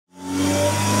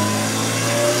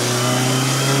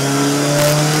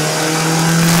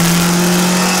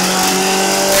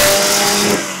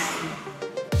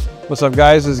What's up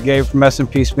guys, this is Gabe from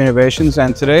S&P Speed Innovations,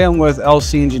 and today I'm with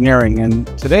LC Engineering, and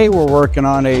today we're working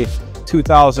on a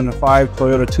 2005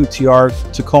 Toyota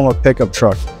 2TR Tacoma pickup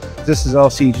truck. This is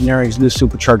LC Engineering's new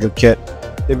Supercharger kit.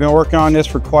 They've been working on this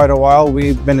for quite a while.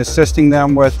 We've been assisting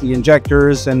them with the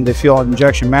injectors and the fuel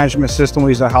injection management system.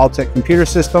 We use a Haltech computer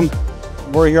system.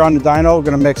 We're here on the dyno, we're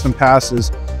going to make some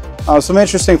passes. Some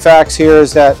interesting facts here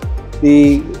is that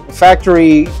the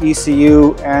factory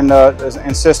ECU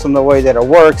and system, the way that it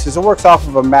works is it works off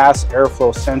of a mass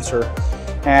airflow sensor.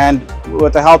 And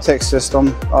with the Haltech system,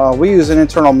 we use an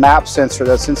internal map sensor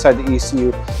that's inside the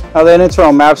ECU. Now that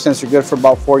internal map sensor is good for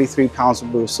about 43 pounds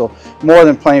of boost, so more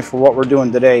than plenty for what we're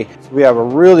doing today. So we have a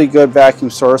really good vacuum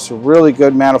source, a really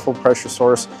good manifold pressure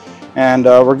source, and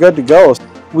we're good to go.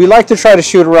 We like to try to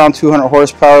shoot around 200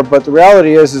 horsepower, but the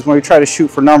reality is when we try to shoot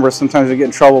for numbers, sometimes we get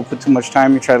in trouble, put too much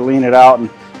time, you try to lean it out, and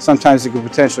sometimes it could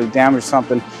potentially damage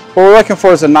something. What we're looking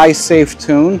for is a nice, safe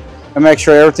tune, and make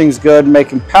sure everything's good,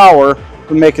 making power,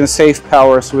 but making safe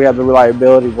power so we have the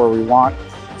reliability where we want.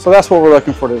 So that's what we're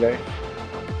looking for today.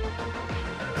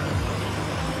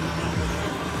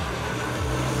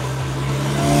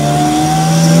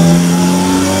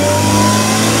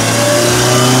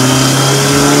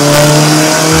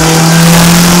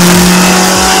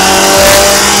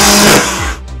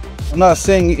 I'm not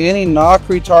seeing any knock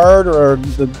retard, or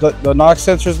the knock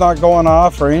sensor's not going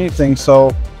off or anything,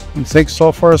 so I think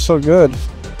so far so good.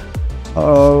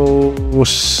 Oh,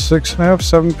 6.5,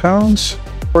 7 pounds.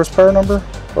 Horsepower number?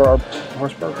 Or our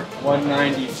horsepower?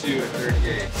 192 at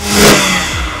 38.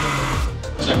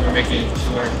 So we're making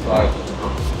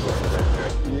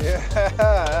 205.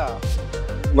 Yeah.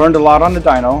 Learned a lot on the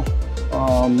dyno.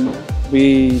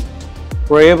 We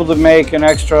were able to make an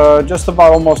extra, just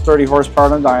about almost 30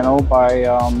 horsepower on the dyno by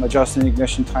adjusting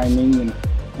ignition timing and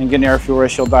getting air fuel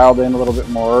ratio dialed in a little bit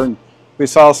more. And we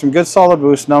saw some good solid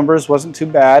boost numbers, wasn't too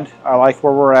bad. I like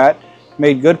where we're at.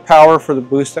 Made good power for the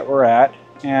boost that we're at.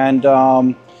 And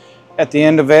at the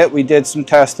end of it, we did some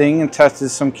testing and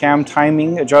tested some cam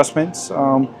timing adjustments.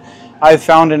 I've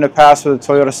found in the past with the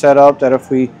Toyota setup that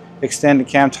if we extend the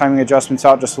cam timing adjustments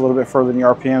out just a little bit further than the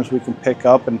RPMs, we can pick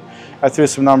up. And I threw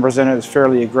some numbers in, it was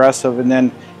fairly aggressive. And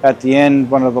then at the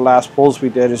end, one of the last pulls we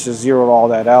did is just zeroed all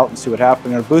that out and see what happened.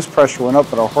 And our boost pressure went up,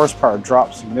 but our horsepower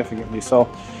dropped significantly. So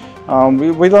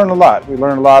we learned a lot. We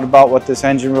learned a lot about what this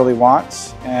engine really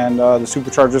wants, and the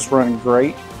Supercharger's running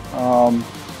great.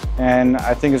 And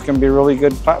I think it's going to be a really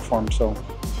good platform, so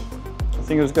I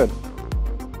think it was good.